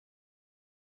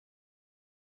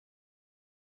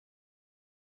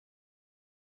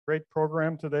great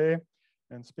program today.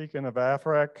 And speaking of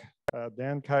AFRAC,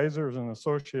 Dan Kaiser is an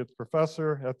associate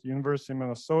professor at the University of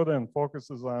Minnesota and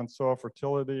focuses on soil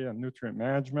fertility and nutrient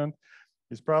management.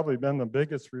 He's probably been the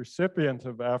biggest recipient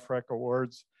of AFRAC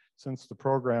awards since the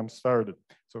program started.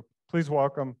 So please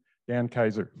welcome Dan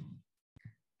Kaiser.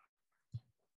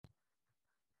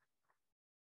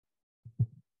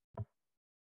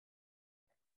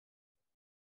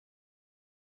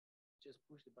 Just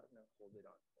push the button and hold it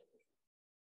on.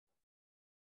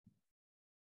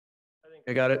 I think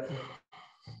I got it.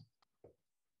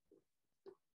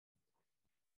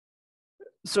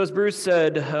 So as Bruce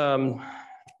said, I'm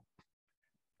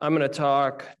going to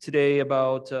talk today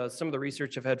about some of the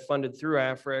research I've had funded through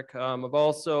AFRIC. I've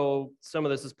also, some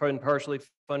of this has been partially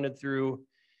funded through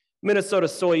Minnesota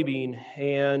soybean.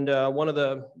 And one of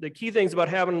the key things about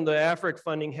having the AFRIC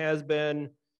funding has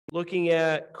been looking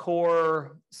at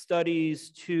core studies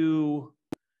to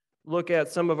look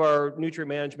at some of our nutrient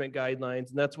management guidelines.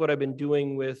 And that's what I've been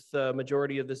doing with the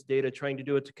majority of this data, trying to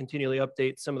do it to continually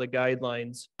update some of the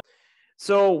guidelines.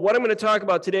 So what I'm going to talk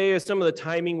about today is some of the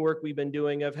timing work we've been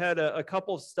doing. I've had a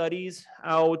couple of studies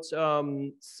out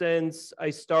since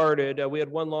I started. We had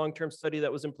one long-term study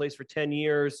that was in place for 10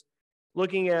 years,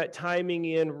 looking at timing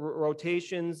in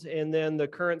rotations, and then the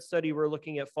current study, we're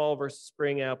looking at fall versus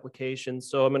spring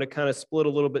applications. So I'm going to kind of split a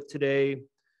little bit today,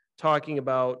 talking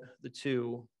about the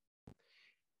two.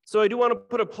 So I do want to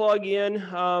put a plug in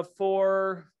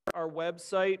for our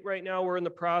website. Right now, we're in the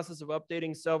process of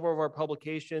updating several of our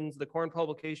publications. The corn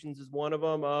publications is one of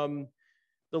them.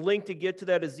 The link to get to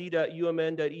that is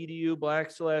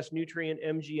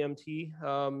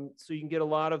z.umn.edu/nutrient-mgmt. So you can get a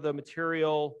lot of the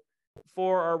material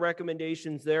for our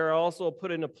recommendations there. I also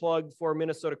put in a plug for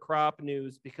Minnesota Crop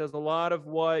News, because a lot of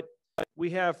what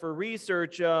we have for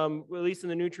research, at least in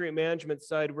the nutrient management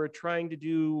side, we're trying to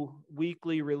do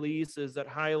weekly releases that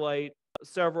highlight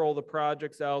several of the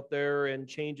projects out there and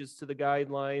changes to the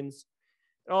guidelines.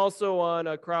 Also on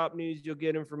Crop News, you'll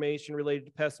get information related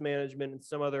to pest management and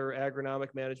some other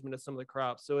agronomic management of some of the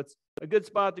crops. So it's a good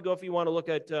spot to go if you want to look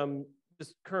at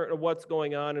just current what's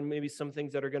going on and maybe some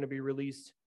things that are going to be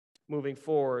released moving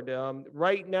forward.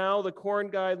 Right now, the corn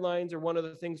guidelines are one of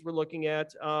the things we're looking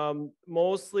at,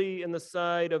 mostly in the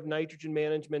side of nitrogen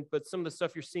management, but some of the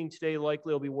stuff you're seeing today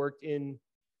likely will be worked in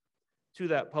to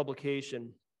that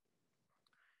publication.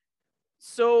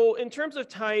 So in terms of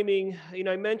timing,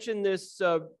 I mentioned this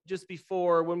just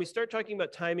before. When we start talking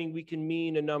about timing, we can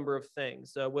mean a number of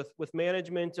things. With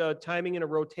management, timing in a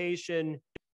rotation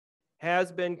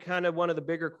has been kind of one of the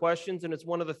bigger questions, and it's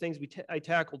one of the things I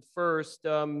tackled first.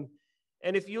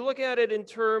 And if you look at it in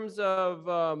terms of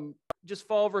just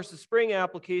fall versus spring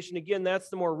application, again, that's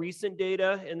the more recent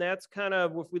data, and that's kind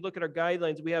of, if we look at our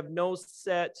guidelines, we have no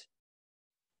set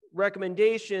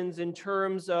recommendations in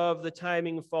terms of the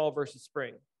timing of fall versus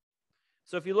spring.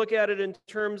 So if you look at it in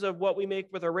terms of what we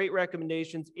make with our rate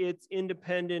recommendations, it's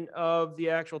independent of the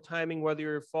actual timing, whether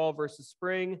you're fall versus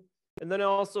spring, and then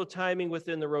also timing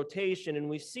within the rotation. And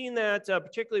we've seen that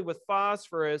particularly with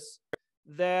phosphorus,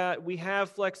 that we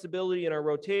have flexibility in our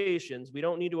rotations. We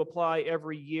don't need to apply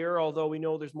every year, although we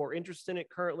know there's more interest in it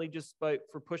currently just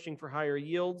for pushing for higher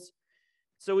yields.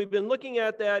 So we've been looking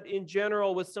at that in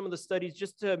general with some of the studies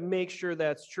just to make sure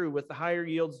that's true. With the higher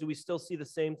yields, do we still see the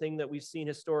same thing that we've seen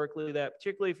historically, that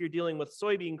particularly if you're dealing with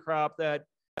soybean crop, that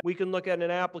we can look at an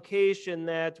application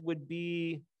that would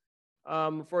be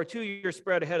for a 2-year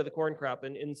spread ahead of the corn crop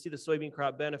and see the soybean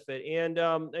crop benefit. And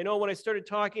I know when I started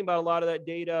talking about a lot of that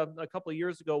data a couple of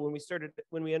years ago, when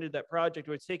we ended that project,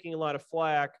 we were taking a lot of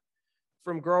flack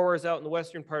from growers out in the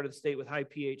western part of the state with high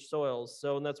pH soils.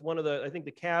 So, and that's one of the, I think,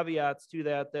 the caveats to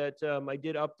that I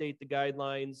did update the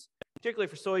guidelines, particularly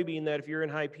for soybean, that if you're in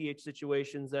high pH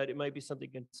situations, that it might be something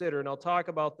to consider. And I'll talk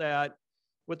about that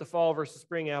with the fall versus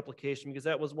spring application, because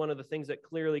that was one of the things that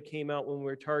clearly came out when we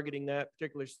were targeting that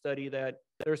particular study, that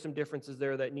there are some differences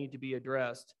there that need to be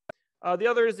addressed. The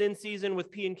other is in season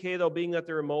with P and K, though, being that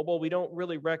they're immobile, we don't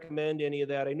really recommend any of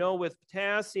that. I know with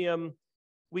potassium,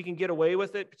 we can get away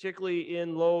with it, particularly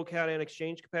in low cation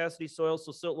exchange capacity soils,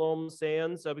 so silt, loam,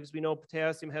 sands, because we know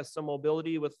potassium has some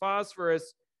mobility. With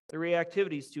phosphorus, the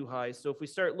reactivity is too high. So if we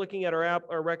start looking at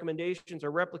our recommendations,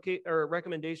 our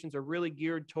recommendations are really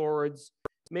geared towards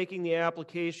making the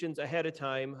applications ahead of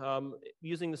time,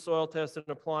 using the soil test and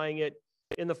applying it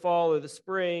in the fall or the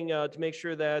spring to make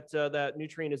sure that that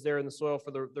nutrient is there in the soil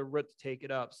for the root to take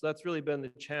it up. So that's really been the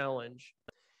challenge.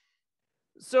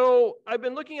 So I've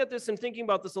been looking at this and thinking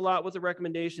about this a lot with the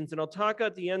recommendations, and I'll talk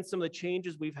at the end some of the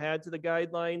changes we've had to the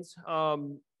guidelines,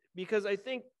 because I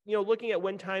think, looking at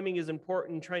when timing is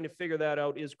important, trying to figure that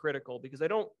out is critical, because I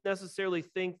don't necessarily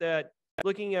think that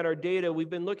looking at our data, we've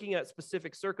been looking at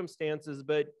specific circumstances,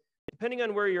 but depending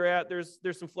on where you're at, there's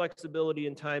some flexibility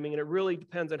in timing, and it really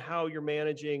depends on how you're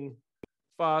managing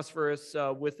phosphorus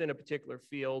within a particular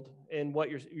field and what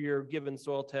your given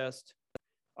soil tests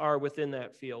are within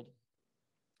that field.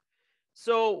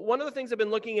 So one of the things I've been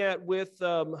looking at with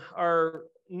our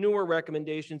newer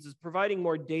recommendations is providing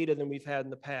more data than we've had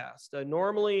in the past.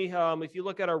 Normally, if you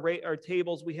look at our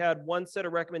tables, we had one set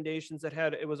of recommendations that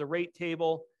it was a rate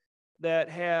table that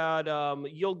had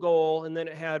yield goal, and then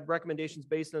it had recommendations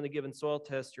based on the given soil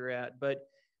test you're at. But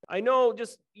I know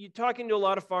just talking to a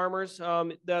lot of farmers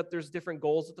that there's different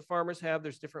goals that the farmers have.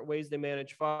 There's different ways they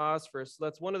manage phosphorus. So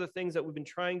that's one of the things that we've been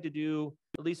trying to do,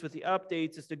 at least with the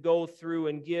updates, is to go through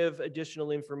and give additional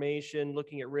information,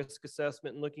 looking at risk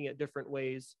assessment and looking at different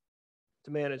ways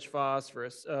to manage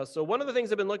phosphorus. So one of the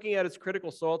things I've been looking at is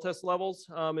critical soil test levels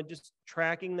and just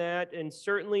tracking that. And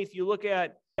certainly if you look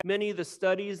at many of the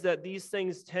studies, that these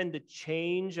things tend to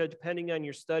change depending on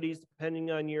your studies, depending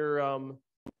on your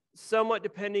somewhat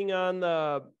depending on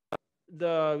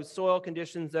the soil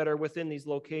conditions that are within these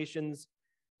locations.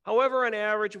 However, on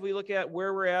average, if we look at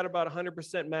where we're at about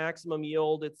 100% maximum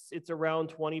yield, it's around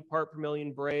 20 part per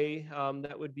million Bray.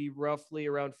 That would be roughly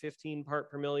around 15 part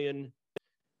per million,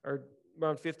 or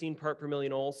around 15 part per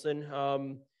million Olson.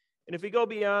 And if we go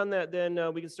beyond that,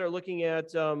 then we can start looking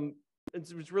at,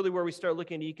 it's really where we start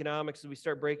looking at economics, and we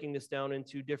start breaking this down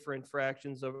into different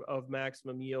fractions of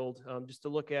maximum yield, just to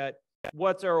look at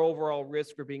what's our overall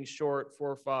risk for being short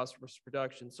for phosphorus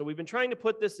production. So we've been trying to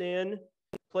put this in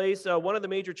place. One of the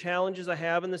major challenges I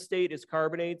have in the state is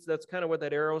carbonates. That's kind of what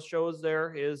that arrow shows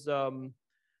there, is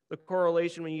the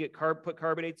correlation when you get put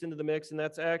carbonates into the mix, and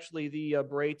that's actually the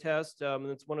Bray test. And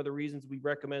it's one of the reasons we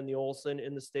recommend the Olson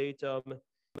in the state,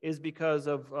 is because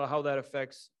of how that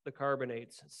affects the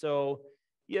carbonates. So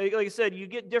yeah, like I said, you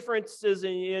get differences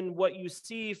in what you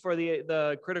see for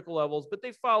the critical levels, but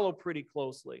they follow pretty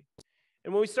closely.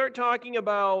 And when we start talking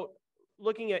about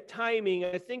looking at timing,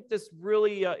 I think this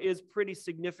really is pretty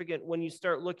significant when you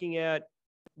start looking at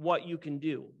what you can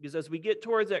do. Because as we get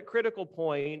towards that critical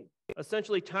point,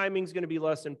 essentially timing is going to be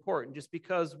less important, just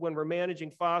because when we're managing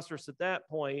phosphorus at that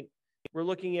point, we're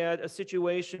looking at a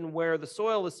situation where the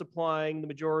soil is supplying the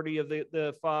majority of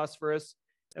the phosphorus,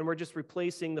 and we're just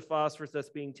replacing the phosphorus that's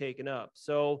being taken up.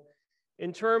 So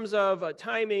in terms of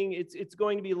timing, it's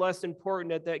going to be less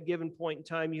important at that given point in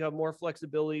time. You have more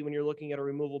flexibility when you're looking at a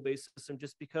removal-based system,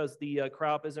 just because the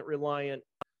crop isn't reliant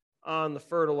on the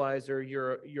fertilizer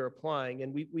you're applying.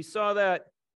 And we saw that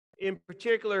in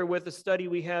particular with a study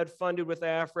we had funded with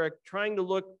AFRIC, trying to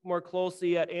look more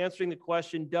closely at answering the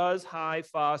question, does high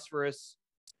phosphorus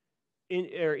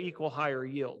equal higher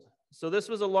yield? So this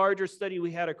was a larger study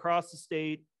we had across the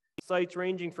state, sites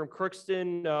ranging from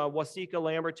Crookston, Waseca,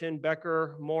 Lamberton,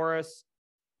 Becker, Morris,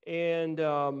 and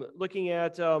looking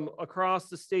at across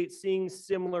the state, seeing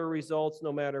similar results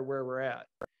no matter where we're at.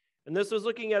 And this was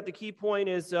looking at the key point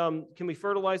is, can we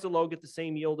fertilize a low, get the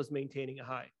same yield as maintaining a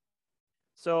high?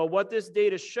 So what this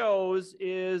data shows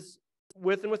is,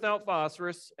 with and without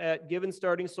phosphorus, at given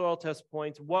starting soil test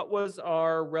points, what was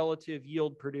our relative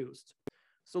yield produced?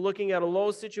 So looking at a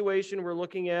low situation, we're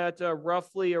looking at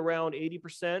roughly around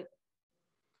 80%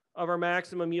 of our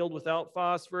maximum yield without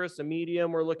phosphorus. A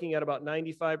medium, we're looking at about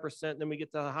 95%. Then we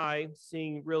get to the high,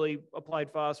 seeing really applied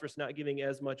phosphorus not giving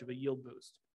as much of a yield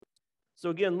boost. So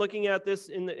again, looking at this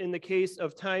in the case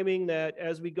of timing, that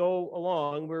as we go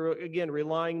along, we're again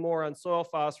relying more on soil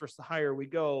phosphorus the higher we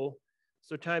go.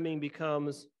 So timing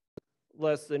becomes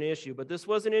less an issue. But this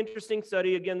was an interesting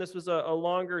study. Again, this was a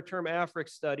longer term AFRIC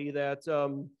study that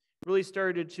really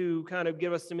started to kind of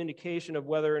give us some indication of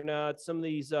whether or not some of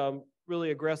these really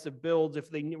aggressive builds,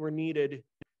 if they were needed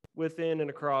within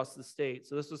and across the state.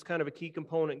 So this was kind of a key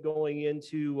component going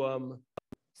into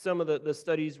some of the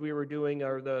studies we were doing,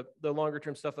 or the longer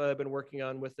term stuff that I've been working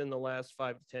on within the last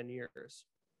 5 to 10 years.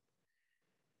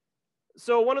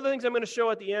 So one of the things I'm going to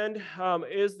show at the end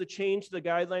is the change to the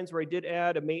guidelines, where I did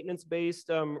add a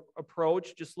maintenance-based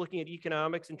approach, just looking at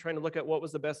economics and trying to look at what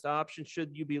was the best option.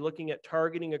 Should you be looking at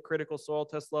targeting a critical soil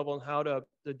test level and how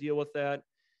to deal with that?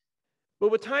 But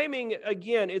with timing,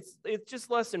 again, it's just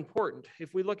less important.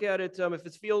 If we look at it, if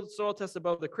it's field soil test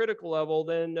above the critical level,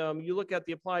 then you look at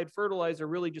the applied fertilizer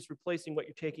really just replacing what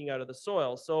you're taking out of the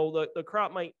soil. So the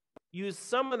crop might use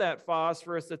some of that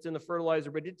phosphorus that's in the fertilizer,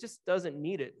 but it just doesn't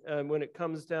need it when it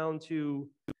comes down to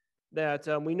that.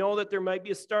 We know that there might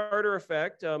be a starter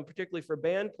effect, particularly for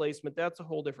band placement. That's a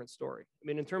whole different story. I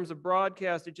mean, in terms of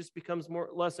broadcast, it just becomes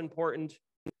less important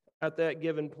at that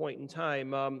given point in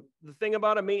time. The thing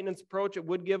about a maintenance approach, it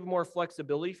would give more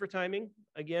flexibility for timing.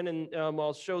 Again, and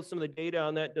I'll show some of the data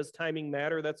on that. Does timing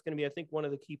matter? That's going to be, I think, one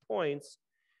of the key points.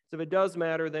 So if it does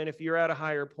matter, then if you're at a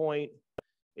higher point,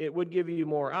 it would give you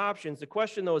more options. The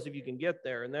question, though, is if you can get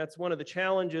there. And that's one of the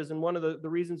challenges and one of the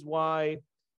reasons why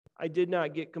I did not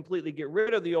completely get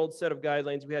rid of the old set of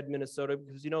guidelines we had in Minnesota,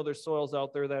 because, you know, there's soils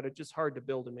out there that are just hard to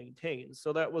build and maintain.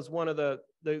 So that was one of the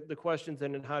questions,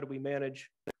 and how do we manage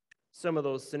some of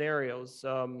those scenarios.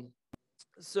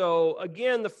 So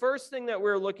again, the first thing that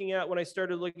we're looking at when I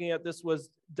started looking at this was,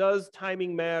 does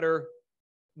timing matter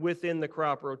within the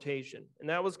crop rotation? And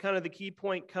that was kind of the key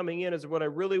point coming in, is what I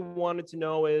really wanted to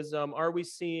know is, are we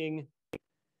seeing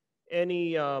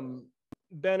any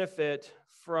benefit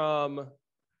from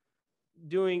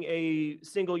doing a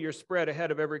single year spread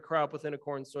ahead of every crop within a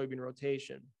corn soybean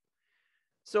rotation?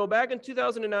 So back in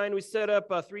 2009, we set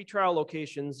up 3 trial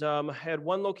locations. Had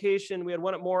one location, we had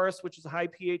one at Morris, which is a high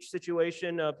pH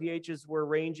situation. pHs were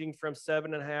ranging from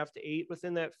 7.5 to 8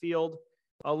 within that field.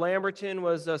 Lamberton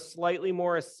was slightly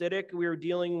more acidic. We were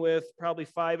dealing with probably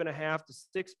 5.5 to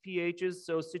 6 pHs,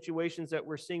 so situations that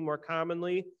we're seeing more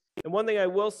commonly. And one thing I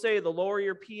will say, the lower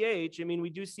your pH, I mean,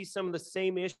 we do see some of the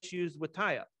same issues with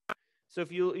tie-up. So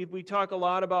if we talk a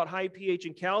lot about high pH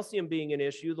and calcium being an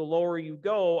issue, the lower you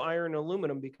go, iron and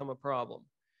aluminum become a problem.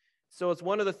 So it's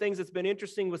one of the things that's been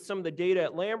interesting with some of the data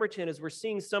at Lamberton, is we're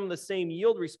seeing some of the same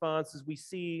yield responses we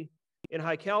see in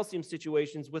high calcium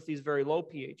situations with these very low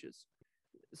pHs.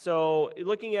 So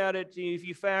looking at it, if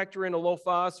you factor in a low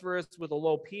phosphorus with a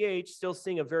low pH, still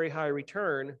seeing a very high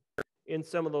return in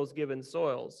some of those given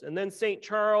soils. And then St.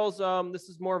 Charles, this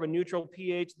is more of a neutral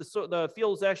pH. The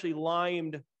field was actually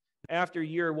limed after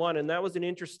year 1, and that was an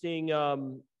interesting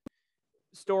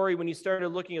story when you started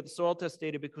looking at the soil test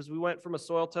data, because we went from a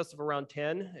soil test of around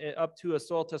 10 up to a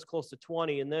soil test close to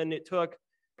 20, and then it took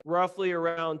roughly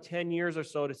around 10 years or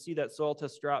so to see that soil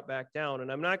test drop back down.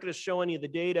 And I'm not going to show any of the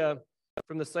data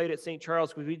from the site at St.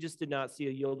 Charles, because we just did not see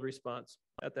a yield response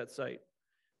at that site.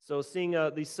 So seeing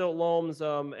these silt loams,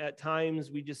 at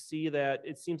times we just see that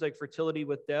it seems like fertility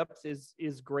with depth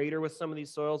is greater with some of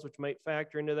these soils, which might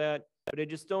factor into that. But I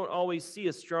just don't always see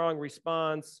a strong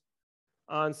response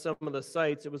on some of the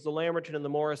sites. It was the Lamberton and the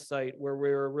Morris site where we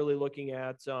were really looking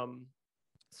at some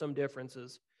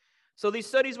differences. So these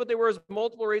studies, what they were is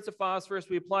multiple rates of phosphorus.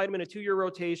 We applied them in a 2-year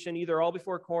rotation, either all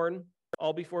before corn,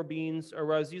 all before beans,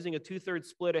 or I was using a 2/3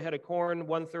 split ahead of corn,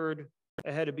 1/3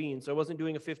 ahead of beans. So I wasn't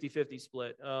doing a 50-50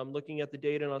 split. Looking at the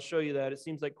data, and I'll show you that, it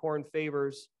seems like corn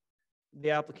favors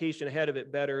the application ahead of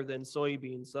it better than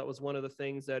soybeans. So that was one of the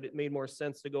things that it made more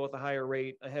sense to go with a higher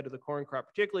rate ahead of the corn crop,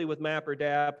 particularly with MAP or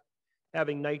DAP,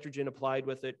 having nitrogen applied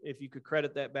with it. If you could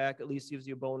credit that back, at least gives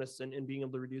you a bonus in being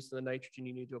able to reduce the nitrogen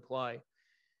you need to apply.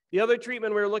 The other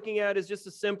treatment we were looking at is just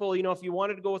a simple, if you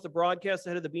wanted to go with the broadcast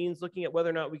ahead of the beans, looking at whether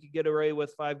or not we could get away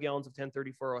with 5 gallons of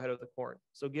 1034 ahead of the corn.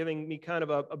 So giving me kind of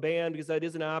a band, because that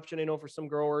is an option, I know, for some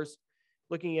growers,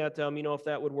 looking at, if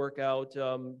that would work out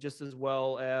just as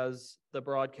well as the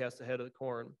broadcast ahead of the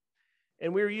corn.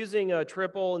 And we were using a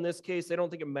triple in this case. I don't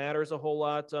think it matters a whole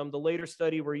lot. The later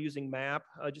study, we're using MAP,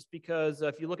 just because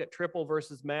if you look at triple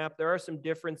versus MAP, there are some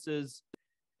differences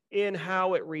in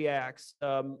how it reacts.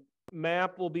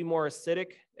 MAP will be more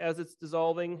acidic as it's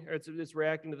dissolving, or it's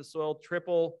reacting to the soil.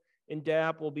 Triple and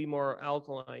DAP will be more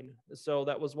alkaline. So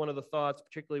that was one of the thoughts,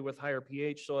 particularly with higher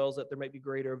pH soils, that there might be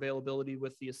greater availability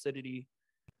with the acidity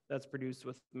that's produced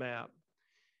with MAP.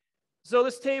 So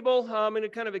this table, I'm going to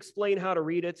kind of explain how to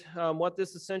read it. What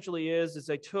this essentially is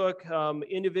I took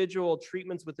individual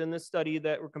treatments within this study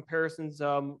that were comparisons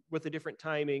with the different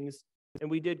timings, and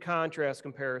we did contrast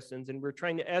comparisons, and we're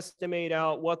trying to estimate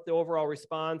out what the overall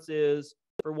response is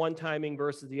for one timing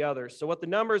versus the other. So what the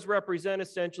numbers represent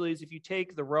essentially is if you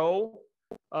take the row,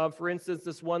 for instance,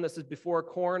 this one that says before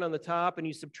corn on the top, and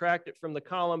you subtract it from the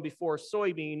column before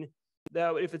soybean,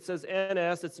 that if it says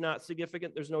NS, it's not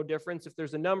significant. There's no difference. If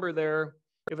there's a number there,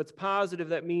 if it's positive,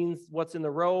 that means what's in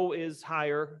the row is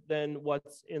higher than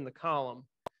what's in the column.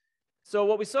 So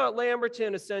what we saw at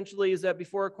Lamberton essentially is that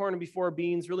before corn and before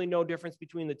beans, really no difference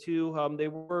between the two. They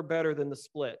were better than the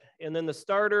split. And then the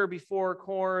starter before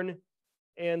corn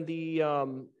and the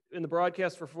in the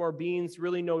broadcast for before beans,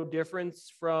 really no difference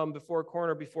from before corn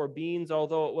or before beans,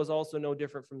 although it was also no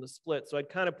different from the split. So I'd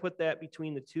kind of put that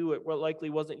between the two. It likely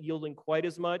wasn't yielding quite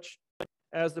as much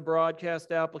as the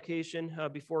broadcast application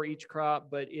before each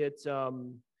crop, but it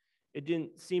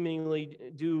didn't seemingly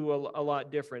do a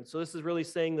lot different. So this is really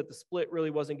saying that the split really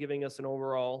wasn't giving us an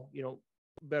overall,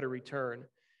 better return.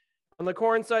 On the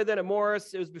corn side, then at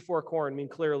Morris, it was before corn. I mean,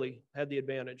 clearly had the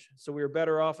advantage. So we were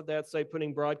better off at that site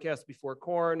putting broadcast before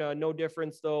corn. No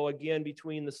difference, though, again,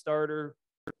 between the starter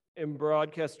and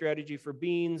broadcast strategy for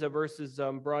beans versus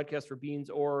broadcast for beans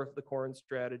or the corn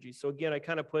strategy. So again, I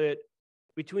kind of put it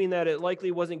between that. It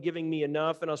likely wasn't giving me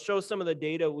enough, and I'll show some of the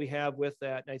data we have with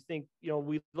that. And I think,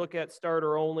 we look at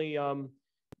starter only,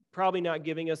 probably not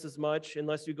giving us as much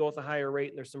unless you go with a higher rate,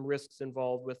 and there's some risks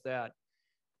involved with that.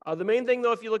 The main thing,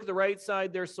 though, if you look at the right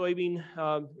side there, soybean,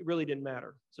 it really didn't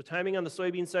matter. So timing on the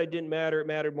soybean side didn't matter. It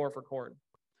mattered more for corn.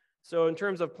 So in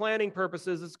terms of planning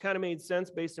purposes, this kind of made sense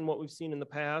based on what we've seen in the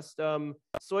past.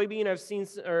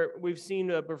 Soybean, we've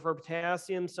seen for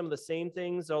potassium, some of the same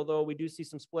things, although we do see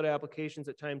some split applications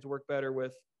at times work better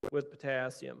with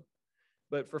potassium.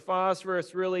 But for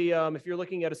phosphorus, really, if you're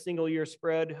looking at a single year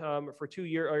spread for 2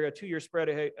 year or a 2 year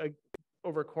spread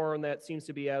over corn, that seems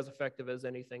to be as effective as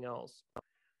anything else.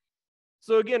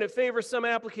 So again, it favors some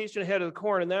application ahead of the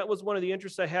corn, and that was one of the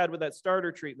interests I had with that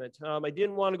starter treatment. I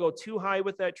didn't want to go too high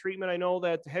with that treatment. I know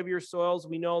that heavier soils,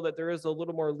 we know that there is a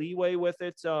little more leeway with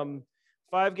it.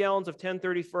 5 gallons of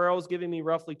 1030 furrows giving me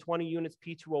roughly 20 units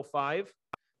P2O5.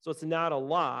 So it's not a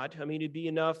lot. I mean, it'd be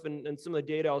enough, and some of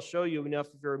the data I'll show you, enough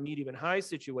if you're a medium and high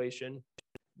situation.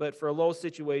 But for a low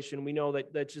situation, we know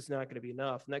that that's just not going to be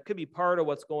enough. And that could be part of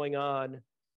what's going on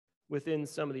within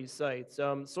some of these sites.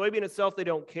 Soybean itself, they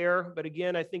don't care, but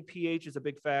again, I think pH is a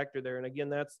big factor there. And again,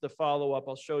 that's the follow-up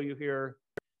I'll show you here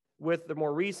with the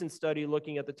more recent study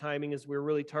looking at the timing, as we're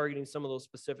really targeting some of those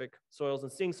specific soils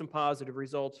and seeing some positive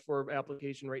results for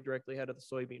application right directly ahead of the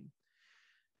soybean.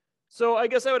 So I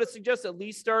guess I would suggest at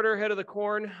least starter ahead of the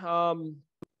corn. I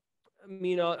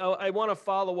want to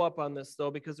follow up on this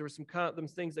though, because there were some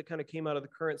things that kind of came out of the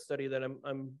current study that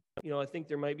I think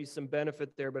there might be some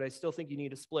benefit there, but I still think you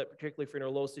need a split, particularly if you're in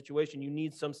a low situation. You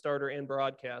need some starter and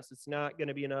broadcast. It's not going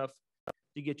to be enough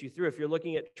to get you through. If you're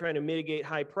looking at trying to mitigate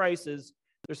high prices,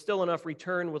 there's still enough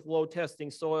return with low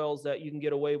testing soils that you can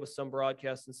get away with some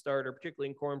broadcast and starter, particularly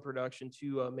in corn production,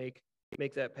 to make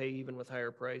that pay even with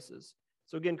higher prices.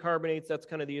 So again, carbonates, that's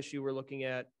kind of the issue we're looking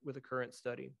at with the current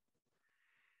study.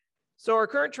 So our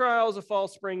current trial is a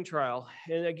fall-spring trial.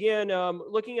 And again,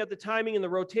 looking at the timing and the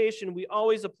rotation, we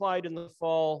always applied in the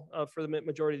fall for the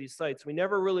majority of these sites. We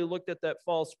never really looked at that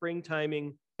fall-spring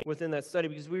timing within that study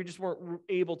because we just weren't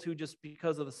able to, just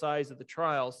because of the size of the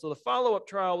trial. So the follow-up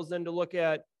trial was then to look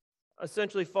at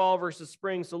essentially fall versus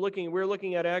spring. So we're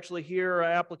looking at actually here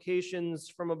applications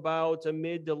from about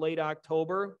mid to late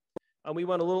October. We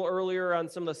went a little earlier on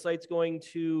some of the sites going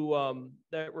to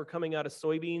that were coming out of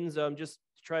soybeans, just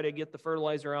to try to get the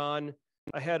fertilizer on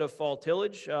ahead of fall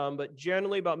tillage, but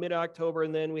generally about mid-October,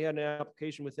 and then we had an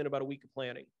application within about a week of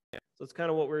planting. So it's kind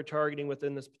of what we were targeting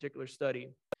within this particular study.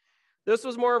 This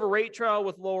was more of a rate trial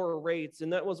with lower rates,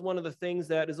 and that was one of the things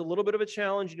that is a little bit of a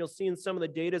challenge, and you'll see in some of the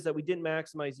data is that we didn't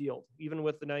maximize yield, even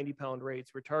with the 90-pound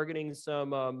rates. We're targeting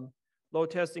some low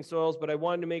testing soils, but I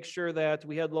wanted to make sure that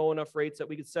we had low enough rates that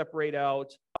we could separate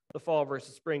out the fall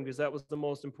versus spring, because that was the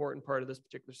most important part of this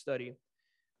particular study.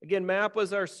 Again, MAP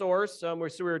was our source. So we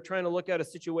were trying to look at a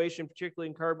situation, particularly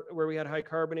in where we had high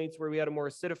carbonates, where we had a more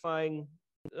acidifying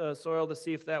soil, to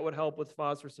see if that would help with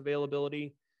phosphorus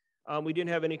availability. We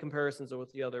didn't have any comparisons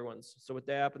with the other ones. So with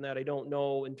DAP and that, I don't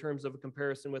know in terms of a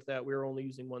comparison with that. We were only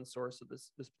using one source of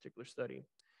this particular study.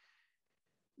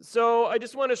 So I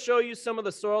just want to show you some of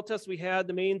the soil tests we had.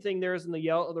 The main thing there is in the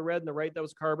yellow, the red and the right, that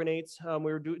was carbonates.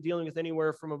 We were dealing with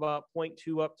anywhere from about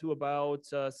 0.2 up to about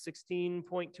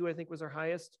 16.2, I think was our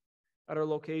highest at our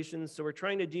locations. So we're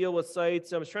trying to deal with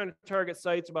sites. I was trying to target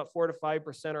sites about 4 to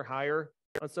 5% or higher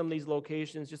on some of these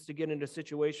locations, just to get into a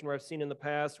situation where I've seen in the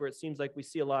past where it seems like we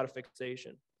see a lot of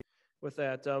fixation with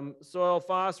that. Soil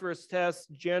phosphorus tests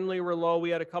generally were low. We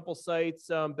had a couple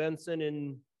sites, Benson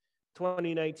and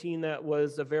 2019, that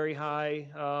was a very high.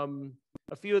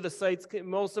 A few of the sites,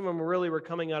 most of them really were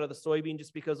coming out of the soybean,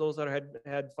 just because those that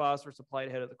had phosphorus applied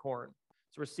ahead of the corn.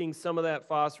 So we're seeing some of that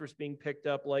phosphorus being picked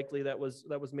up, likely that was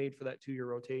made for that 2-year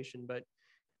rotation. But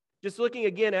just looking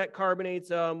again at carbonates,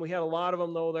 we had a lot of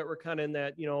them though that were kind of in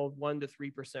that 1 to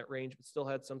 3% range, but still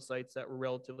had some sites that were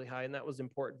relatively high, and that was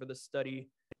important for this study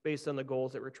based on the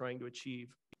goals that we're trying to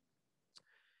achieve.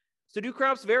 So do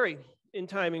crops vary in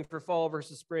timing for fall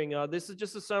versus spring? This is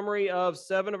just a summary of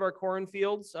 7 of our corn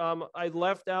fields. I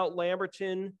left out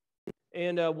Lamberton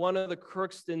and one of the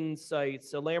Crookston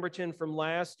sites. Lamberton from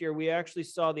last year, we actually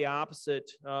saw the opposite,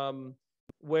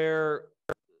 where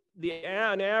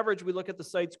on average, we look at the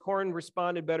sites, corn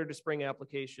responded better to spring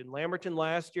application. Lamberton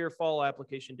last year, fall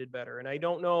application did better. And I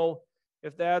don't know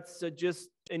if that's just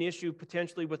an issue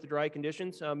potentially with the dry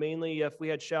conditions. Mainly if we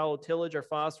had shallow tillage, our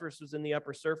phosphorus was in the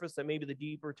upper surface, that maybe the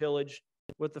deeper tillage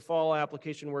with the fall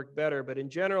application worked better. But in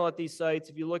general at these sites,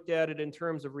 if you looked at it in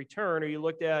terms of return, or you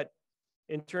looked at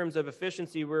in terms of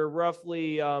efficiency, we're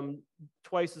roughly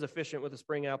twice as efficient with a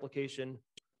spring application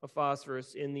of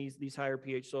phosphorus in these higher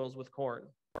pH soils with corn.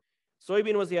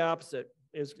 Soybean was the opposite.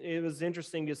 It was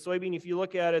interesting because soybean, if you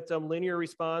look at it, linear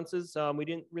responses, we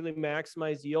didn't really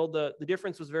maximize yield. The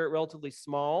difference was relatively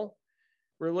small.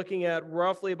 We're looking at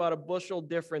roughly about a bushel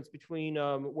difference between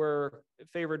where it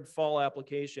favored fall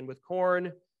application. With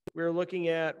corn, we were looking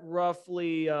at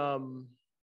roughly,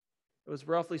 it was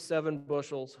roughly 7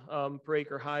 bushels per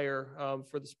acre higher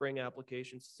for the spring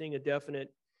application. So seeing a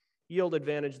definite yield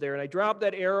advantage there. And I dropped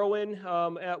that arrow in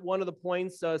at one of the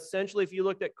points. Essentially, if you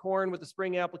looked at corn with the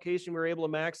spring application, we were able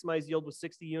to maximize yield with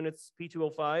 60 units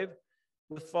P2O5.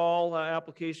 With fall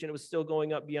application, it was still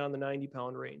going up beyond the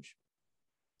 90-pound range.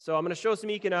 So I'm going to show some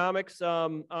economics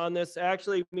on this.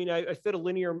 Actually, I mean, I fit a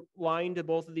linear line to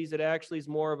both of these. It actually is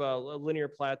more of a linear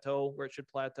plateau where it should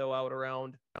plateau out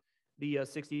around the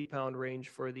 60-pound range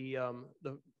for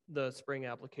the spring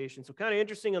application. So kind of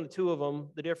interesting on the two of them,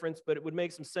 the difference, but it would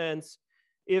make some sense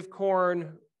if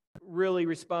corn really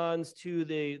responds to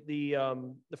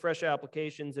the fresh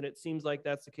applications, and it seems like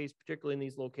that's the case, particularly in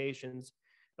these locations.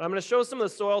 And I'm going to show some of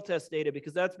the soil test data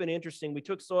because that's been interesting. We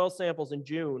took soil samples in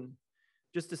June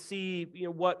just to see,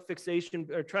 what fixation,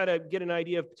 or try to get an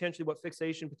idea of potentially what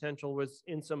fixation potential was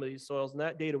in some of these soils, and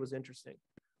that data was interesting.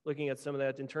 Looking at some of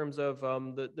that in terms of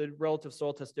the relative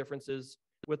soil test differences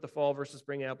with the fall versus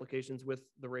spring applications with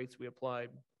the rates we applied.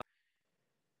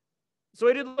 So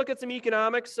I did look at some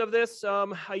economics of this.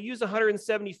 I used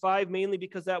 175 mainly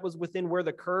because that was within where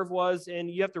the curve was,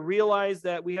 and you have to realize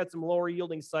that we had some lower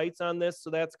yielding sites on this, so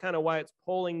that's kind of why it's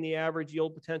pulling the average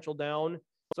yield potential down.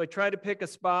 So I tried to pick a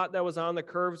spot that was on the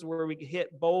curves where we could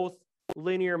hit both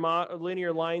linear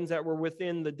lines that were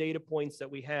within the data points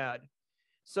that we had.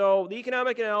 So the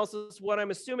economic analysis, what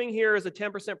I'm assuming here is a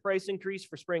 10% price increase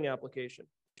for spring application.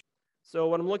 So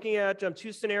what I'm looking at,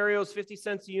 2 scenarios, 50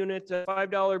 cents a unit,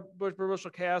 $5 per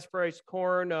bushel cash price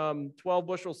corn, 12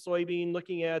 bushel soybean,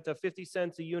 looking at 50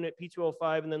 cents a unit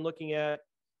P2O5, and then looking at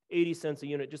 80 cents a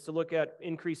unit, just to look at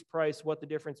increased price, what the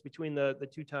difference between the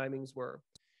two timings were.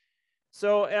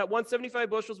 So at 175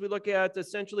 bushels, we look at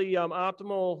essentially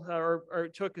optimal, or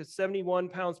took 71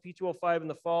 pounds P2O5 in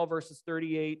the fall versus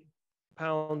 38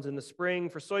 pounds in the spring.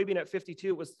 For soybean at 52,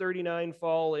 it was 39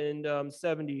 fall and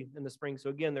 70 in the spring. So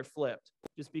again, they're flipped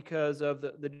just because of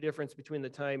the difference between the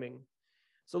timing.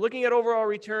 So looking at overall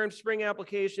return, spring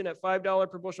application at $5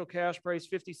 per bushel cash price,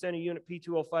 50 cent a unit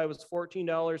P2O5 was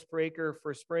 $14 per acre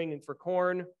for spring, and for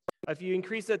corn, if you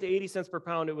increase that to 80 cents per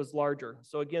pound, it was larger.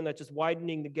 So again, that's just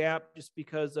widening the gap just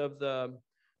because of the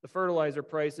fertilizer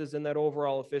prices and that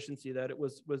overall efficiency, that it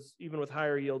was even with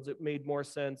higher yields, it made more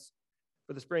sense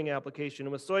for the spring application.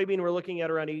 And with soybean, we're looking at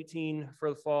around 18 for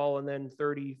the fall, and then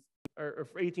 30, or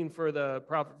 18 for the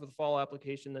profit for the fall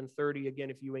application, then 30 again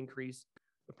if you increase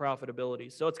the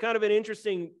profitability. So it's kind of an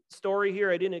interesting story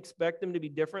here. I didn't expect them to be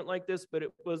different like this, but it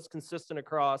was consistent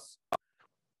across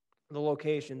the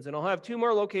locations. And I'll have 2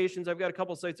 more locations. I've got a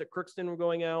couple sites at Crookston we're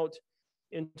going out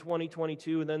in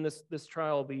 2022, and then this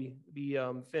trial will be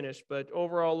finished. But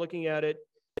overall, looking at it,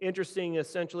 interesting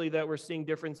essentially that we're seeing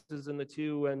differences in the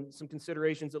two, and some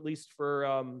considerations at least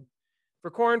for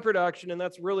corn production. And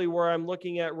that's really where I'm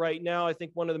looking at right now. I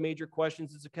think one of the major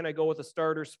questions is, can I go with a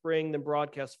starter spring then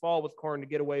broadcast fall with corn to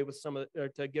get away with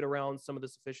to get around some of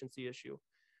this efficiency issue?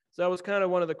 So that was kind of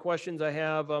one of the questions I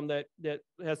have that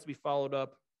has to be followed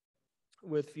up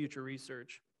with future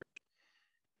research.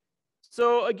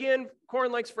 So again,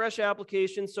 corn likes fresh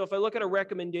applications. So if I look at a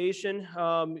recommendation,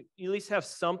 you at least have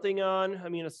something on. I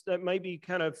mean, that might be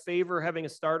kind of favor having a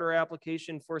starter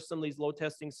application for some of these low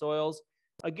testing soils.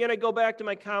 Again, I go back to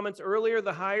my comments earlier.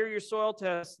 The higher your soil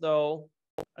test, though,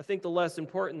 I think the less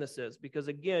important this is, because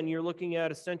again, you're looking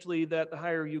at essentially that the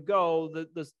higher you go,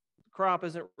 the crop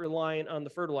isn't reliant on the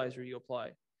fertilizer you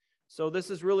apply. So this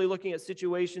is really looking at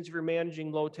situations if you're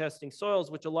managing low testing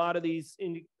soils, which a lot of these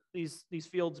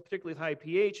fields, particularly with high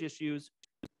pH issues,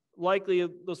 likely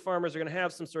those farmers are going to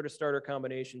have some sort of starter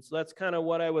combination. So that's kind of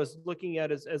what I was looking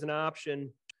at as an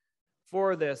option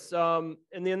for this. And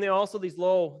then also these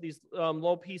low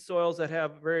P soils that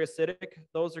have very acidic,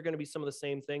 those are going to be some of the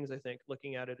same things, I think,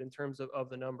 looking at it in terms of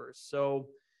the numbers. So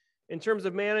in terms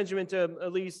of management,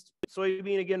 at least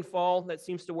soybean, again, fall, that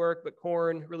seems to work, but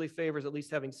corn really favors at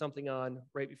least having something on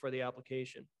right before the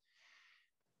application.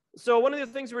 So one of the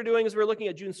things we're doing is we're looking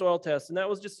at June soil tests, and that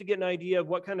was just to get an idea of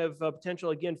what kind of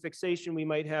potential, again, fixation we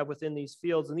might have within these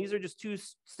fields. And these are just two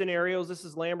scenarios. This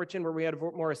is Lamberton, where we had a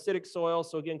more acidic soil,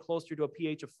 so again, closer to a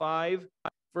pH of 5,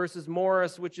 versus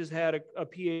Morris, which has had a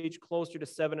pH closer to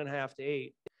 7.5 to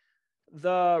 8.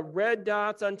 The red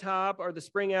dots on top are the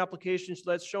spring applications.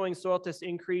 So that's showing soil test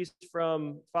increase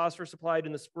from phosphorus applied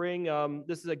in the spring.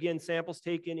 This is, again, samples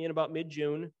taken in about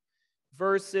mid-June,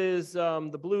 versus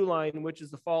the blue line, which is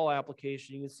the fall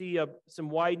application. You can see some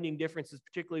widening differences,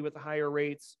 particularly with the higher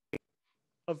rates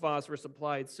of phosphorus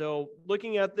applied. So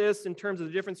looking at this in terms of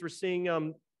the difference we're seeing,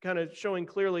 kind of showing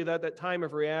clearly that that time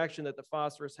of reaction that the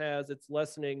phosphorus has, it's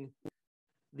lessening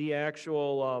the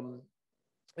actual,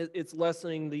 it's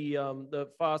lessening the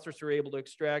phosphorus we're able to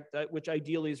extract, which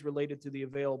ideally is related to the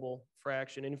available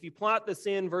fraction. And if you plot this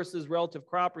in versus relative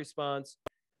crop response,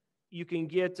 you can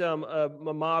get a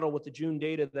model with the June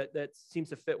data that seems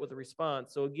to fit with the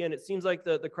response. So again, it seems like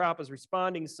the crop is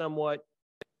responding somewhat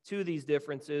to these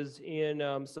differences in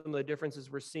some of the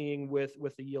differences we're seeing with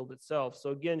the yield itself. So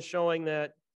again, showing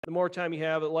that the more time you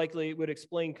have, it likely would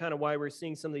explain kind of why we're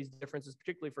seeing some of these differences,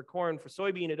 particularly for corn. For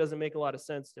soybean, it doesn't make a lot of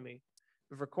sense to me.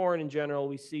 But for corn in general,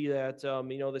 we see that,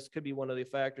 you know, this could be one of the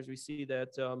factors we see that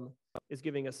is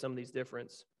giving us some of these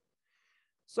differences.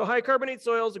 So high carbonate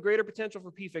soils, a greater potential for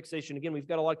P fixation. Again, we've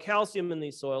got a lot of calcium in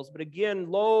these soils, but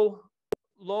again, low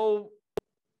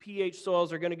pH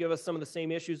soils are going to give us some of the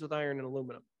same issues with iron and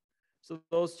aluminum. So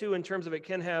those two, in terms of it,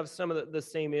 can have some of the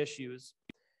same issues.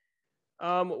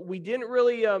 We didn't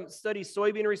really study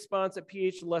soybean response at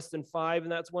pH less than 5,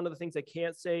 and that's one of the things I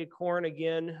can't say. Corn,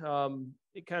 again,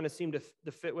 it kind of seemed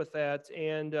to fit with that.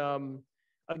 And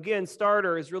again,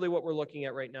 starter is really what we're looking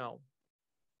at right now.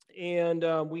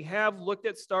 And we have looked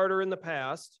at starter in the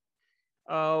past.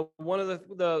 One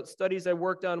of the studies I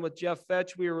worked on with Jeff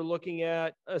Fetch, we were looking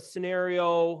at a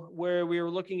scenario where we were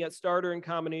looking at starter in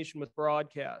combination with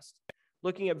broadcast,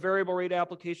 looking at variable rate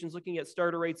applications, looking at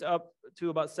starter rates up to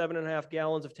about 7.5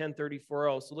 gallons of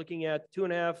 1034O. So looking at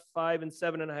 2.5, 5, and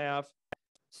 7.5,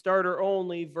 starter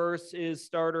only versus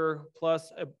starter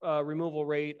plus a removal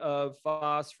rate of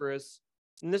phosphorus.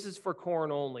 And this is for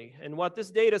corn only. And what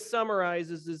this data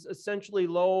summarizes is essentially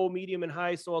low, medium, and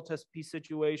high soil test P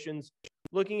situations,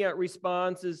 looking at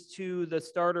responses to the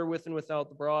starter with and without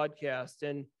the broadcast.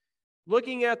 And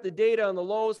looking at the data on the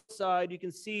low side, you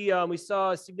can see we saw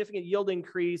a significant yield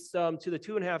increase to the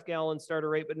 2.5 gallon starter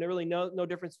rate, but really no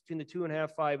difference between the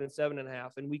 2.5, 5, and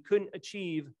 7.5. And we couldn't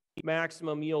achieve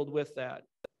maximum yield with that.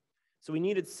 So we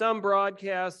needed some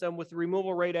broadcast with the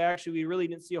removal rate. Actually, we really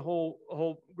didn't see a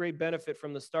whole great benefit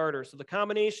from the starter. So the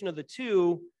combination of the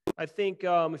two, I think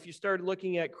if you start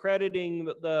looking at crediting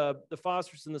the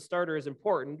phosphorus in the starter is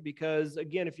important, because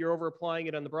again, if you're over applying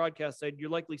it on the broadcast side, you're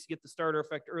likely to get the starter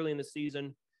effect early in the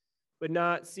season, but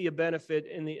not see a benefit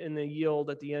in the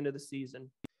yield at the end of the season.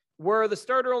 Where the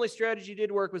starter only strategy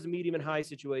did work was in medium and high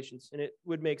situations, and it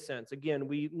would make sense. Again,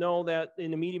 we know that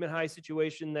in the medium and high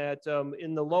situation that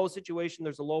in the low situation,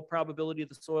 there's a low probability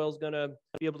the soil is going to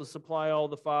be able to supply all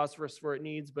the phosphorus where it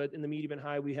needs, but in the medium and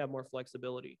high, we have more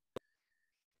flexibility.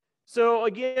 So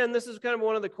again, this is kind of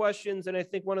one of the questions, and I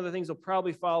think one of the things we'll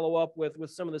probably follow up with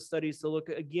some of the studies to look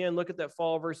at that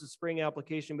fall versus spring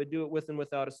application, but do it with and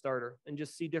without a starter, and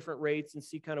just see different rates and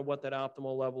see kind of what that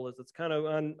optimal level is. It's kind of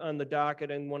on the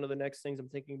docket, and one of the next things I'm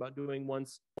thinking about doing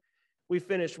once we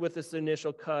finish with this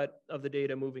initial cut of the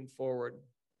data moving forward.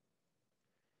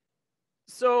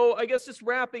 So I guess just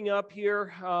wrapping up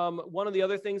here, one of the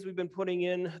other things we've been putting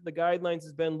in the guidelines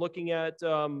has been looking at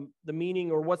the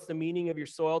meaning, or what's the meaning of your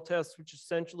soil test, which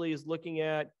essentially is looking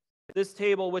at this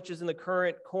table, which is in the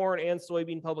current corn and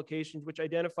soybean publications, which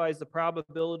identifies the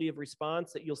probability of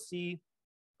response that you'll see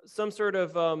some sort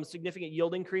of significant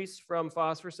yield increase from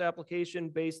phosphorus application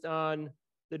based on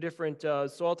the different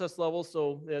soil test levels.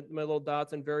 So my little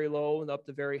dots in very low and up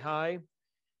to very high.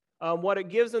 What it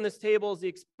gives in this table is the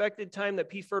expected time that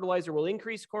P fertilizer will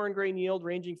increase corn grain yield,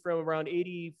 ranging from around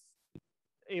 90%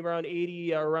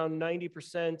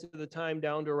 of the time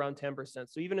down to around 10%.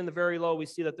 So even in the very low, we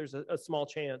see that there's a small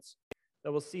chance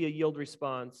that we'll see a yield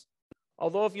response.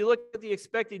 Although if you look at the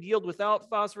expected yield without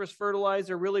phosphorus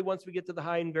fertilizer, really once we get to the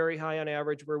high and very high on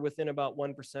average, we're within about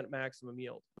 1% maximum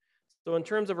yield. So in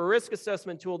terms of a risk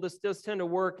assessment tool, this does tend to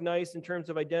work nice in terms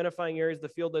of identifying areas of the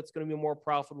field that's going to be more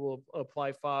profitable to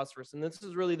apply phosphorus. And this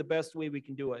is really the best way we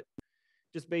can do it,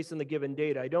 just based on the given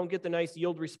data. I don't get the nice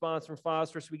yield response from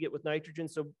phosphorus we get with nitrogen,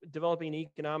 so developing an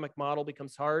economic model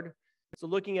becomes hard. So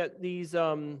looking at these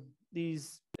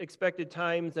expected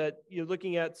times that you're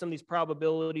looking at some of these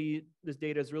probability, this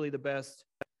data is really the best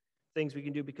things we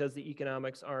can do because the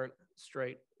economics aren't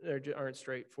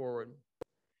straightforward.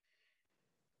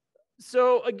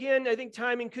 So again, I think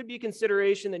timing could be a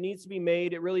consideration that needs to be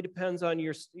made. It really depends on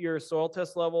your soil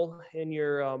test level and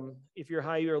your if you're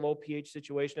high or low pH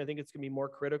situation. I think it's going to be more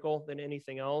critical than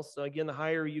anything else. So again, the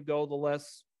higher you go, the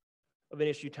less of an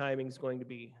issue timing is going to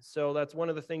be. So that's one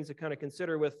of the things to kind of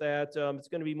consider with that. It's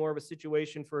going to be more of a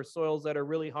situation for soils that are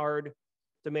really hard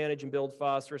to manage and build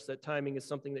phosphorus. That timing is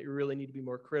something that you really need to be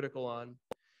more critical on.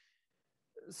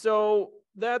 So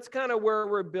that's kind of where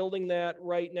we're building that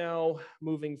right now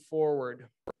moving forward.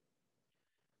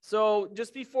 So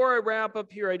just before I wrap up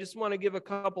here, I just want to give a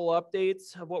couple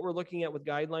updates of what we're looking at with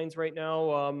guidelines right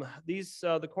now.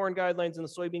 The corn guidelines and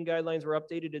the soybean guidelines were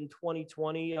updated in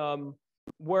 2020,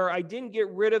 where I didn't get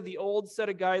rid of the old set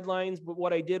of guidelines, but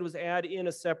what I did was add in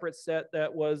a separate set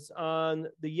that was on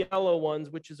the yellow ones,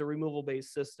 which is a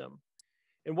removal-based system.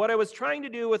 And what I was trying to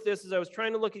do with this is I was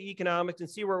trying to look at economics and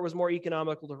see where it was more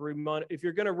economical to if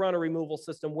you're going to run a removal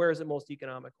system, where is it most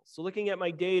economical? So looking at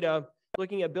my data,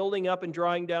 looking at building up and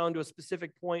drawing down to a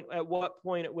specific point, at what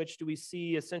point at which do we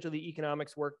see essentially the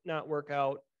economics not work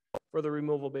out for the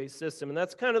removal-based system? And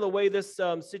that's kind of the way this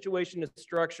situation is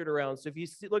structured around. So if you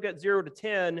look at 0 to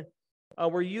 10,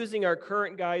 we're using our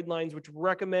current guidelines, which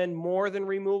recommend more than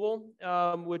removal,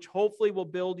 which hopefully will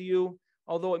build you,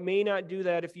 although it may not do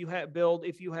that if you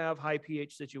have high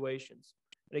pH situations.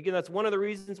 And again, that's one of the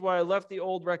reasons why I left the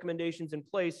old recommendations in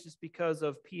place, just because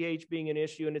of pH being an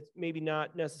issue, and it's maybe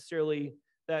not necessarily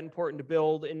that important to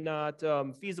build and not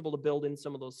feasible to build in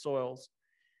some of those soils.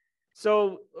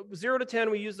 So 0 to 10,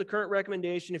 we use the current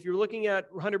recommendation. If you're looking at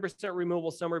 100%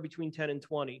 removal, somewhere between 10 and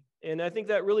 20. And I think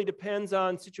that really depends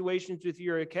on situations if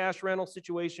you're a cash rental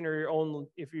situation or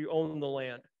if you own the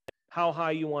land, how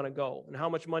high you want to go and how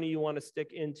much money you want to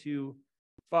stick into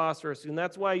phosphorus. And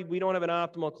that's why we don't have an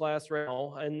optimal class right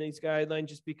now in these guidelines,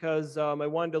 just because I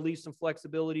wanted to leave some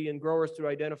flexibility in growers to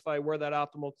identify where that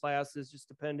optimal class is, just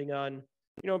depending on,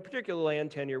 particular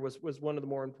land tenure was one of the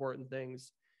more important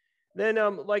things. Then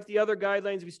like the other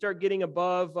guidelines, we start getting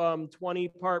above 20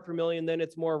 part per million, then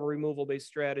it's more of a removal-based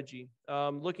strategy.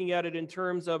 Looking at it in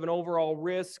terms of an overall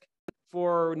risk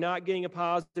for not getting a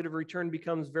positive return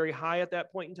becomes very high at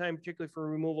that point in time, particularly for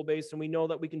removal based. And we know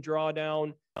that we can draw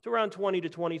down to around 20 to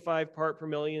 25 part per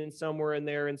million, somewhere in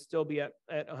there, and still be at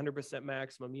 100%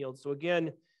 maximum yield. So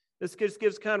again, this just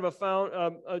gives kind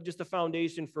of just a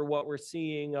foundation for what we're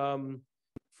seeing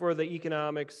for the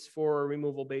economics for a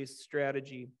removal based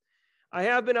strategy. I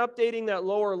have been updating that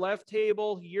lower left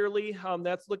table yearly.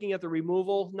 That's looking at the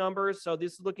removal numbers. So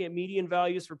this is looking at median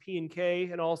values for P and K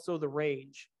and also the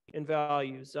range in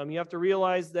values. You have to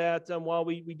realize that while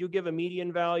we do give a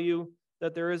median value,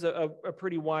 that there is a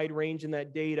pretty wide range in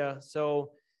that data.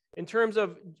 So in terms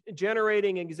of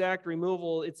generating exact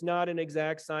removal, it's not an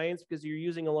exact science because you're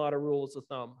using a lot of rules of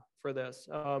thumb for this.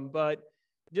 But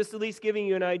just at least giving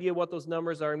you an idea what those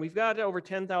numbers are. And we've got over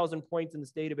 10,000 points in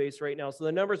this database right now. So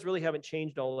the numbers really haven't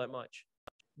changed all that much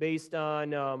based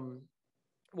on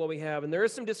what we have. And there are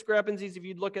some discrepancies. If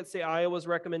you look at, say, Iowa's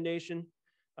recommendation,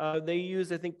 they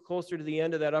use, I think, closer to the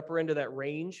end of that upper end of that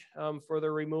range for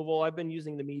their removal. I've been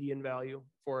using the median value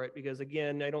for it because,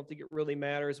 again, I don't think it really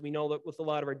matters. We know that with a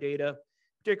lot of our data,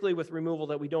 particularly with removal,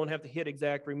 that we don't have to hit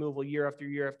exact removal year after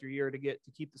year after year to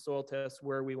keep the soil tests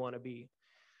where we want to be.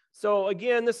 So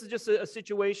again, this is just a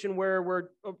situation where we're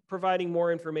providing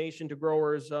more information to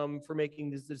growers for making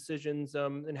these decisions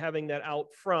and having that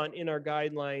out front in our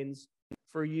guidelines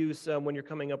for use when you're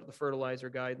coming up with the fertilizer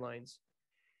guidelines.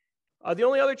 The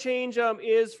only other change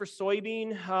is for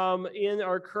soybean in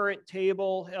our current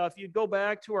table. If you go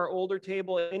back to our older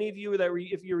table, any of you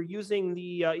if you're using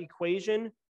the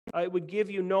equation, it would give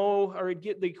you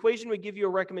the equation would give you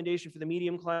a recommendation for the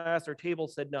medium class. Our table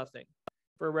said nothing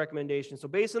for a recommendation. So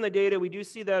based on the data, we do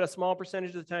see that a small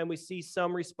percentage of the time we see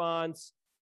some response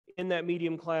in that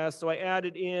medium class. So I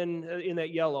added in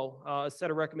that yellow a set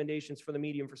of recommendations for the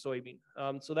medium for soybean.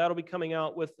 So that'll be coming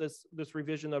out with this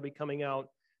revision that'll be coming out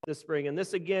this spring. And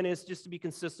this again is just to be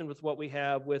consistent with what we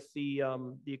have with the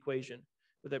equation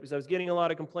with that, because I was getting a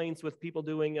lot of complaints with people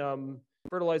doing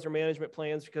fertilizer management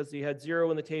plans because they had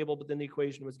 0 in the table, but then the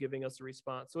equation was giving us a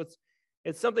response. So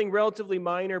it's something relatively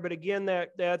minor, but again,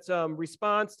 that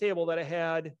response table that I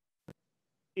had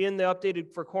in the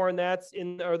updated for corn, that's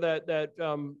in, or that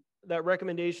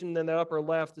recommendation in the upper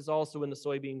left is also in the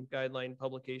soybean guideline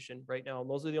publication right now. And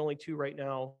those are the only 2 right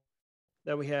now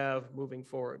that we have moving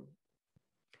forward.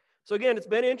 So again, it's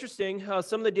been interesting.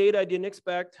 Some of the data I didn't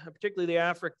expect, particularly the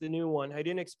Afric, the new one. I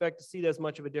didn't expect to see as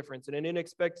much of a difference, and I didn't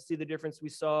expect to see the difference we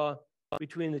saw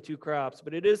between the two crops.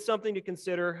 But it is something to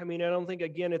consider. I mean, I don't think,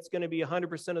 again, it's going to be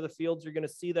 100% of the fields you're going to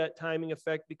see that timing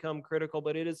effect become critical,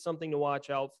 but it is something to watch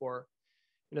out for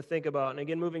and to think about. And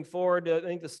again, moving forward, I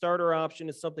think the starter option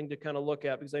is something to kind of look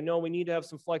at, because I know we need to have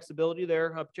some flexibility there,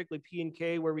 particularly P and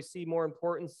K, where we see more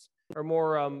importance or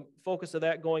more focus of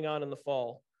that going on in the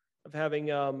fall, of having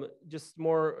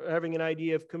having an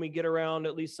idea of, can we get around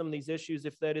at least some of these issues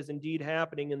if that is indeed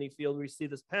happening in the field, we see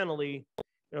this penalty,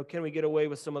 can we get away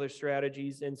with some other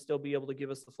strategies and still be able to give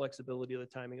us the flexibility of the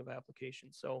timing of application.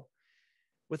 So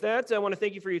with that, I want to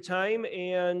thank you for your time.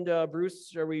 And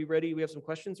Bruce, are we ready? We have some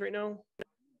questions right now.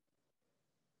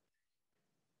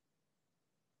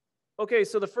 Okay,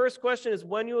 so the first question is,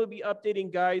 when you will be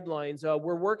updating guidelines?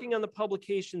 We're working on the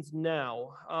publications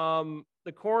now.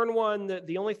 The corn one,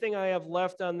 the only thing I have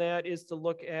left on that is to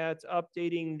look at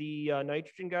updating the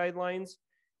nitrogen guidelines.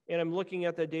 And I'm looking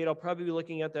at that date. I'll probably be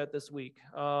looking at that this week.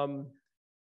 I've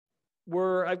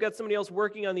got somebody else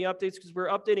working on the updates, because we're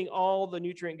updating all the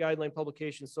nutrient guideline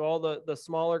publications. So all the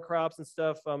smaller crops and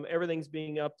stuff, everything's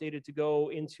being updated to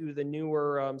go into the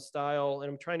newer style.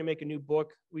 And I'm trying to make a new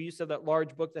book. We used to have that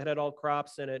large book that had all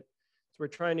crops in it. So we're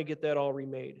trying to get that all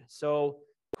remade. So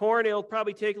corn, it'll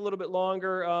probably take a little bit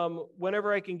longer.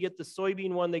 Whenever I can get the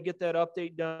soybean one, they get that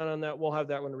update done on that, we'll have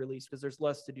that one released, because there's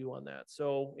less to do on that.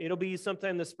 So it'll be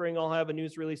sometime this spring. I'll have a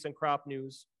news release on crop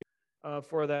news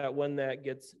for that when that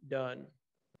gets done.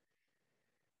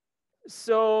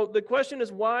 So the question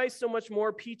is, why so much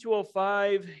more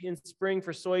P2O5 in spring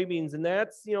for soybeans? And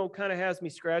that's, kind of has me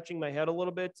scratching my head a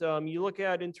little bit. You look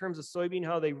at, in terms of soybean,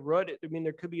 how they root it. I mean,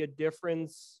 there could be a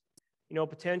difference,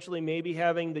 potentially maybe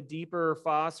having the deeper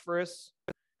phosphorus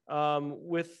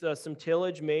with some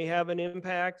tillage may have an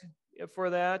impact for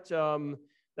that.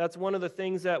 That's one of the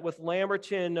things that with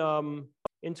Lamberton,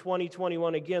 in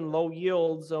 2021, again, low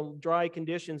yields, dry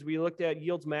conditions, we looked at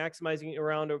yields maximizing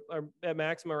at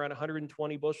maximum around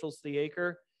 120 bushels to the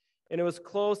acre. And it was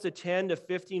close to 10 to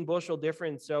 15 bushel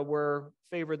difference were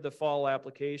favored the fall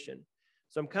application.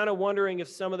 So I'm kind of wondering if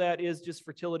some of that is just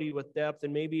fertility with depth,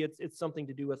 and maybe it's something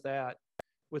to do with that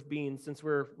with beans, since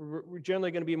we're generally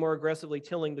going to be more aggressively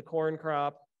tilling the corn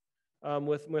crop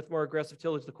with more aggressive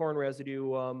tillage, the corn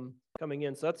residue coming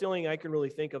in. So that's the only thing I can really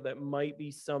think of that might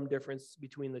be some difference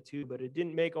between the two, but it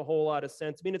didn't make a whole lot of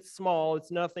sense. I mean, it's small.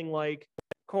 It's nothing like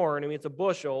corn. I mean, it's a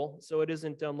bushel, so it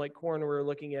isn't like corn. We're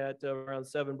looking at around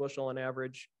 7 bushel on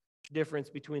average difference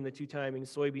between the two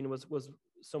timings. Soybean was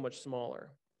so much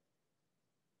smaller.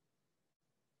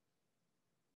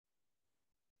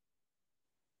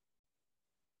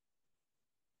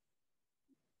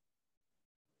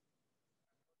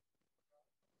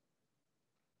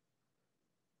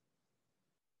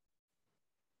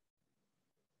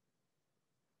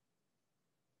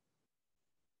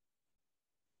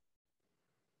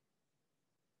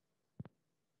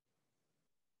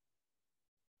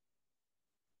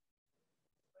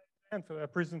 And for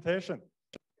that presentation.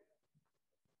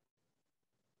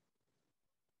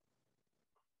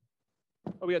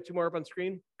 Oh, we got 2 more up on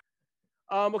screen.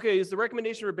 Okay, is the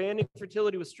recommendation for banding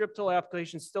fertility with strip till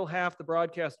application still half the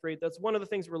broadcast rate? That's one of the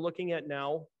things we're looking at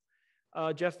now.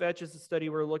 Jeff Vetch is a study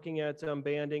we're looking at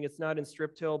banding. It's not in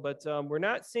strip till, but we're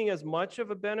not seeing as much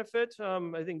of a benefit.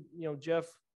 I think, Jeff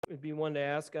would be one to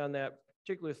ask on that,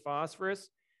 particularly with phosphorus.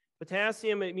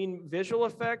 Potassium, I mean, visual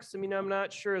effects, I mean, I'm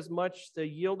not sure as much the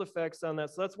yield effects on that.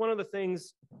 So that's one of the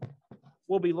things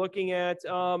we'll be looking at.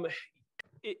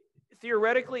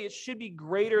 Theoretically, it should be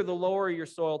greater the lower your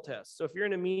soil test. So if you're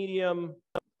in a medium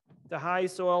to high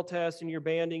soil test and you're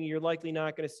banding, you're likely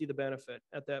not going to see the benefit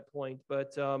at that point.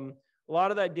 But a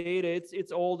lot of that data,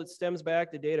 it's old. It stems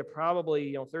back to data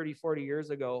probably 30, 40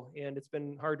 years ago, and it's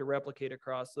been hard to replicate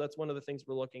across. So that's one of the things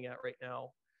we're looking at right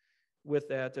now with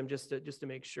that, just to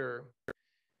make sure.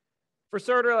 For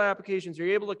starter applications, are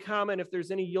you able to comment if there's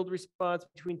any yield response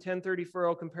between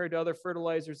 1034 compared to other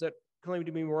fertilizers that claim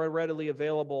to be more readily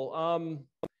available?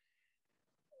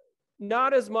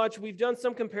 Not as much. We've done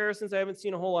some comparisons. I haven't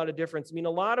seen a whole lot of difference. I mean,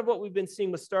 a lot of what we've been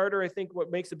seeing with starter, I think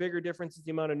what makes a bigger difference is the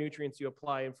amount of nutrients you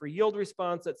apply. And for yield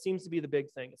response, that seems to be the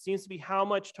big thing. It seems to be how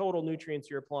much total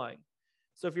nutrients you're applying.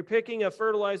 So if you're picking a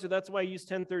fertilizer, that's why I use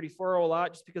 1034 a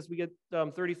lot, just because we get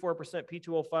 34%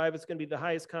 P2O5. It's going to be the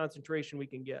highest concentration we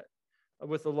can get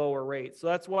with a lower rate. So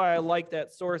that's why I like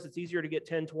that source. It's easier to get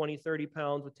 10, 20, 30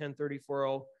 pounds with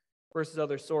 1034 versus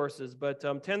other sources. But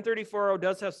 1034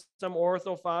 does have some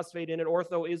orthophosphate in it.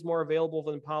 Ortho is more available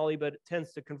than poly, but it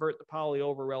tends to convert the poly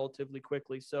over relatively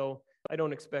quickly. So I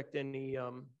don't expect any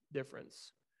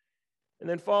difference. And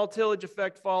then fall tillage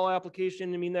effect, fall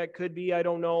application. I mean, that could be, I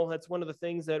don't know. That's one of the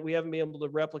things that we haven't been able to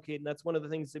replicate. And that's one of the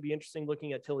things that'd be interesting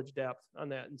looking at tillage depth on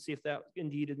that and see if that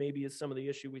indeed maybe is some of the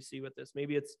issue we see with this.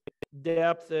 Maybe it's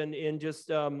depth and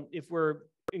just if we're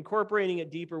incorporating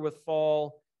it deeper with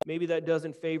fall, maybe that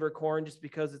doesn't favor corn just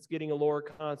because it's getting a lower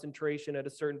concentration at a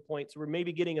certain point. So we're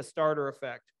maybe getting a starter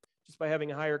effect just by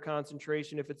having a higher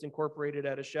concentration if it's incorporated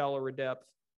at a shallower depth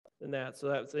than that. So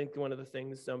that's, I think, one of the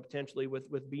things potentially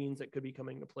with beans that could be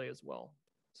coming into play as well.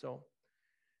 So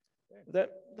that,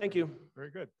 thank you.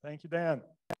 Very good. Thank you, Dan.